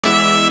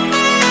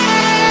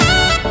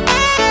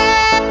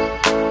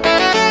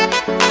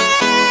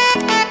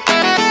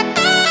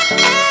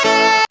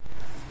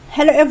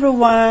Hello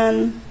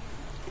everyone,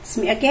 it's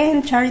me again,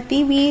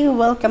 CharrieTv.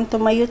 Welcome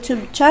to my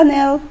YouTube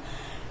channel.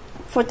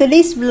 For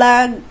today's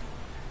vlog,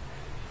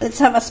 let's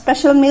have a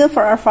special meal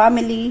for our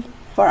family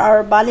for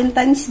our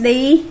Valentine's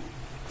Day.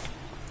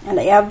 And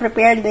I have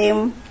prepared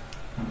them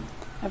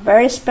a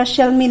very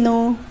special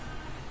menu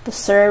to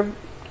serve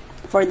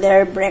for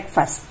their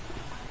breakfast.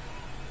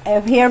 I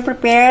have here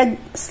prepared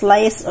a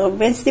slice of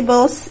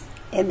vegetables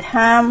and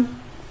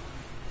ham.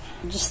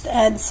 Just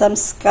add some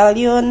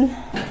scallion.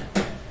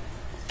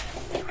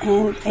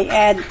 And I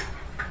add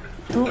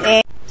 2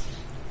 eggs,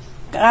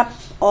 cup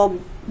of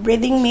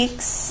breading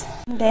mix.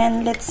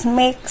 Then let's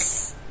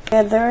mix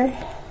together.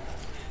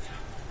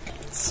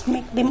 Let's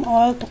make them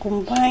all to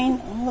combine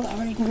all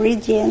our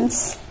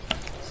ingredients.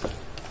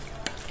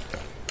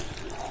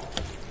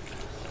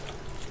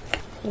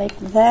 Like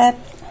that.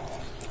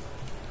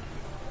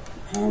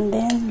 And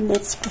then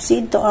let's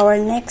proceed to our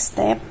next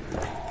step.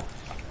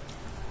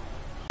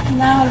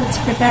 Now let's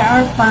prepare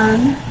our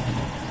pan.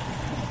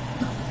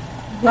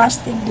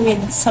 Roasted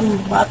with some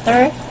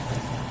butter.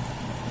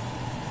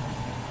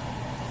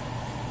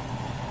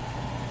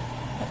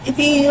 If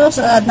you use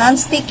a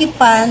non-sticky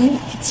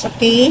pan, it's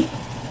okay.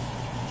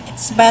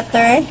 It's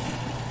better.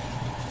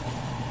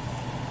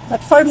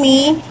 But for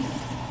me,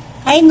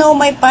 I know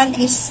my pan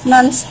is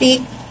non-stick,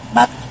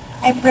 but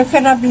I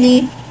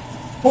preferably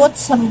put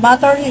some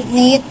butter in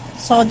it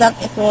so that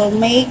it will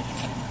make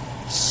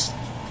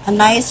a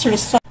nice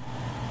result.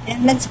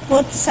 And let's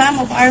put some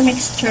of our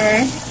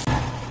mixture.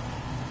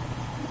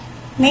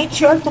 Make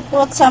sure to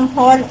put some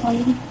whole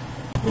on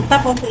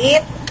top of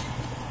it.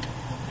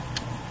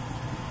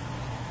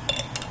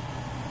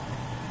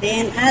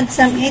 Then add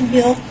some egg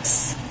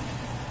yolks.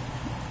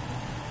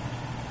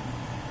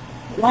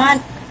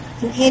 1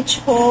 in each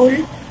whole.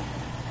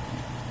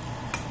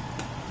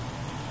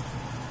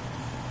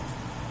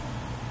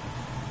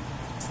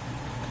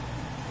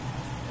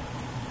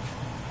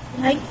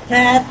 Like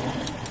that.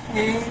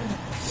 And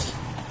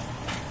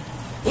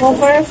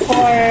cover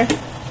for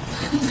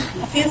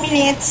a few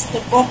minutes to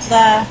cook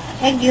the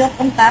egg yolk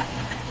on top.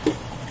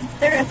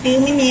 After a few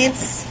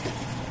minutes,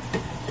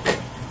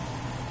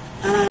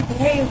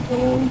 there you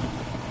go.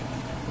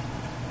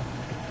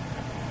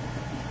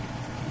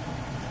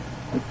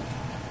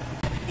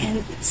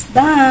 And it's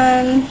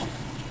done.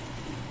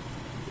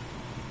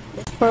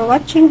 Thanks for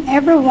watching,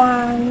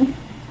 everyone.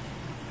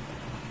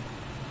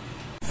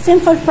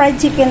 Simple fried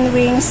chicken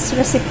wings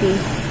recipe.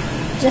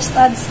 Just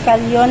add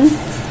scallion,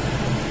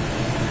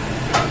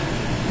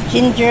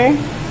 ginger,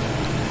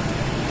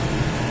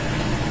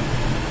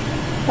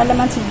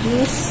 calamansi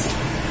juice,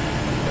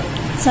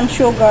 some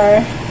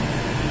sugar,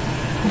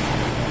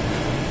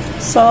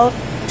 salt,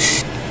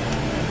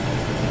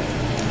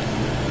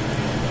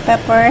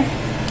 pepper,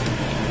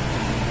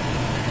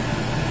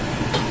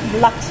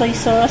 black soy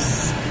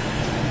sauce,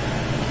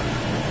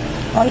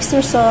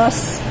 oyster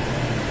sauce.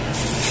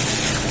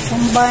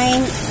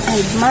 Combine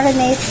and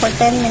marinate for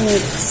 10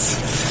 minutes.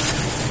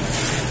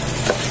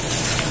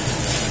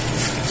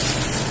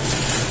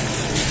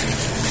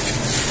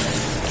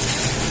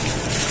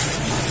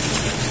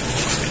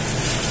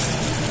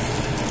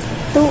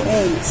 Two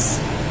eggs.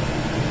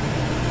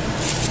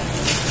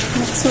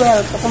 Mix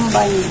well to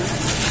combine.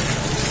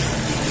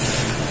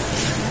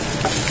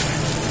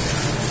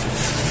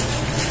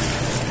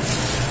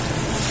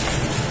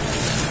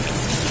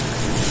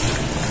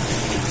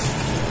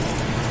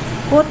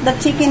 Put the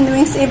chicken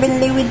wings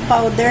evenly with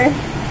powder.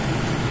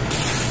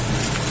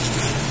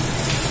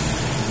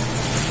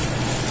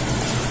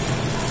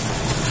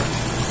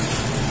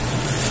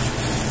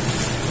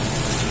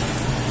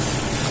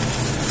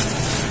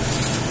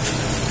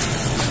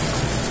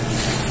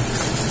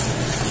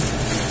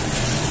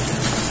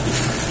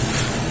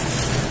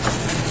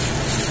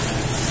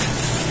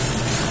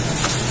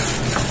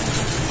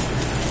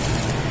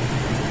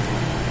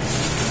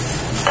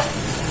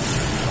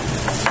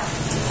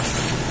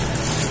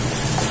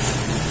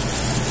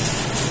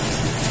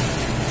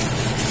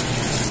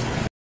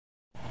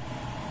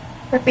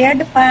 Prepare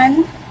the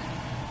pan,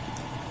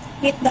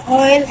 heat the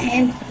oil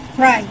and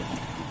fry.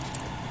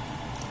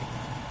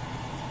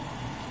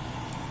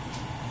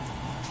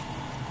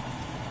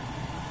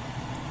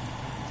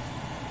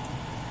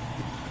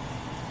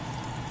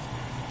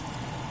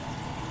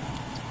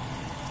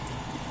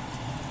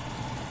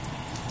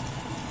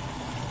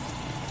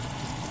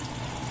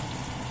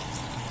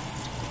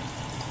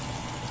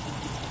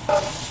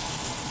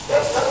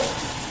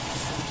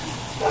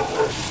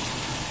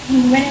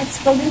 And when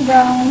it's golden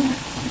brown,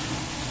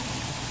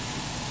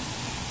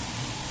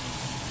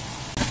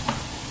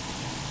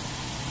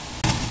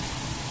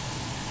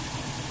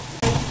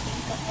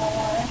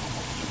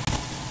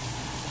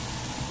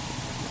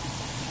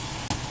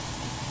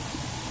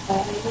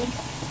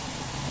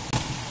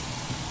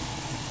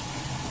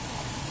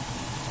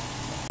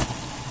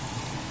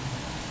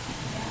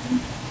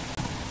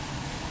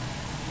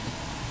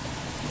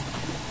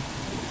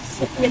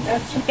 separate our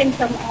chicken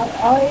from our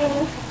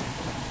oil.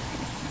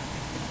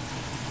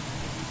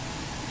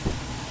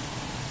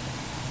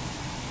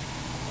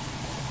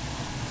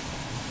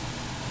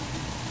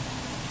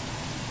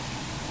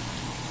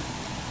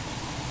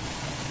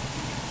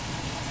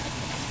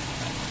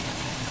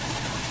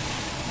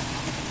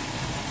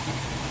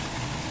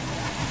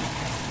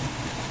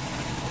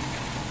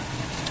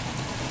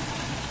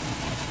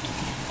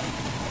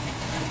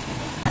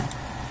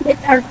 Let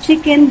our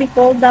chicken be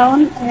cooled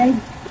down and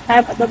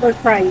have a double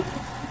fry.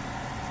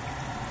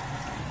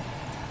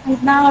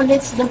 And now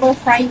let's double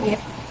fry it.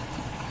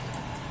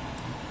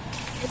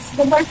 Let's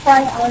double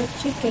fry our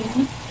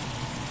chicken.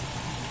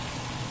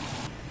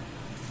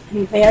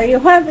 And there you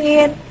have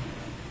it.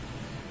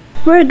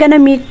 We're gonna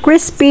make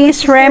crispy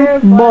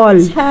shrimp ball.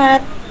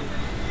 Hot.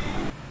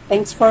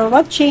 Thanks for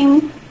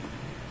watching.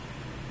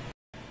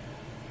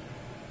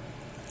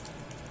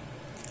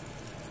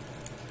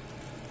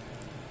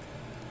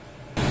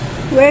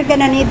 We're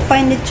gonna need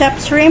finely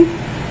chopped shrimp.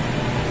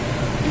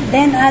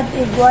 Then add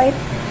egg white,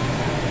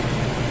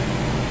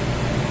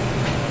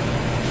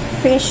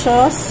 fish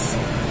sauce,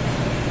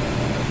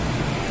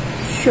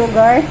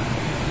 sugar,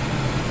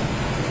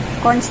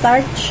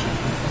 cornstarch,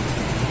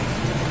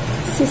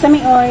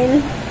 sesame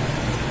oil,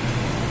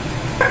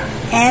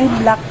 and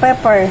black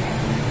pepper,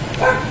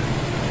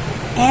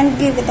 and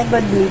give it a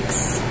good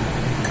mix.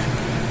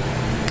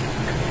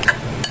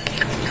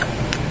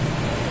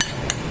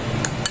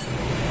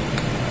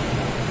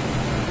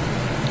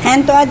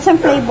 And to add some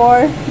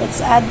flavor,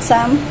 let's add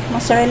some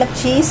mozzarella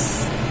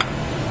cheese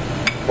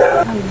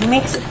and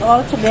mix it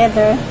all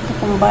together to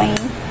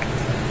combine.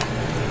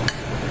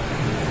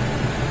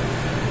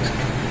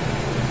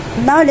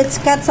 Now let's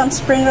cut some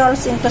spring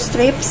rolls into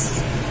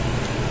strips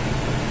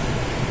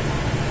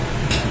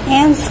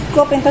and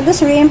scoop into the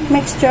shrimp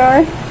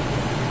mixture.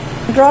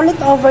 Roll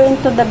it over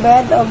into the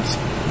bed of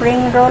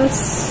spring rolls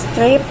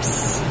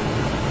strips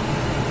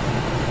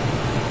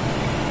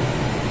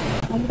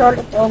and roll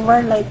it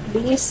over like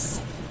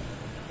this,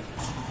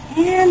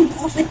 and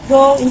off it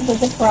go into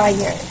the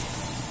fryer.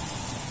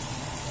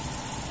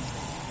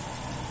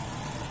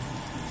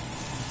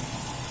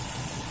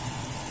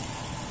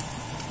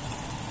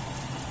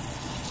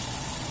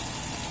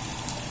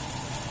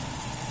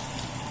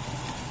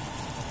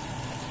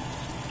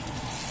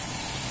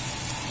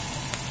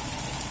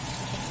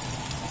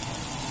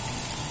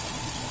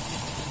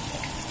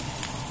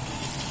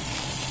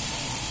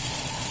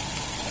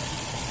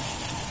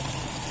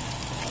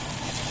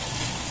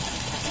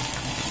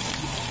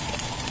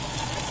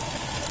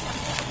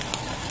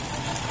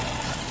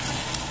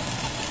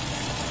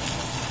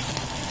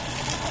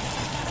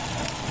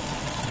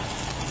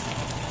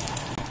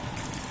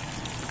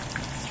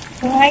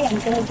 Fry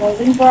until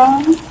golden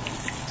brown.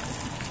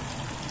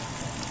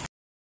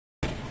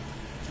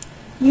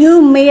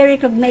 You may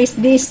recognize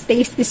these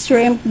tasty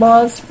shrimp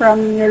balls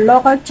from your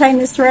local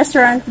Chinese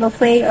restaurant,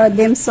 buffet, or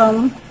dim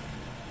sum.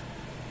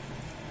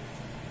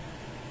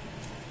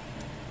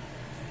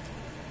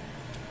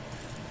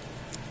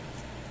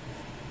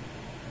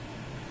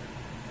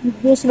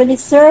 Usually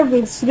served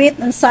with sweet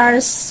and sour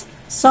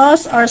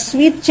sauce or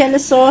sweet chili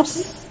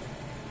sauce.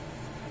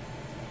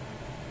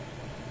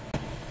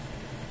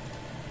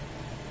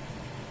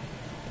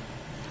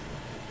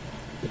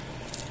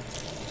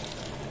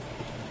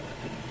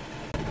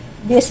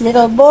 These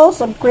little balls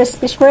of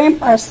crispy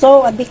shrimp are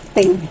so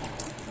addicting.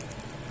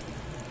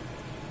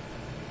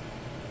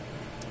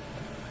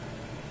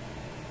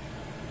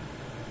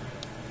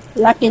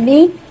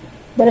 Luckily,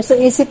 they're so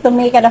easy to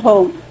make at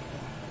home.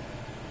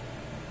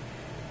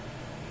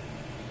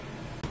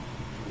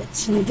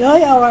 Let's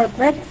enjoy our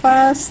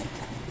breakfast.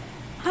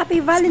 Happy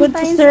It's good to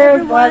Valentine's,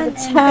 serve while everyone,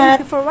 it's and hot. thank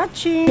you for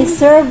watching. It's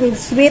served with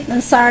sweet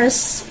and sour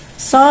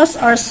sauce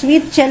or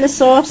sweet chili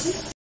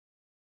sauce.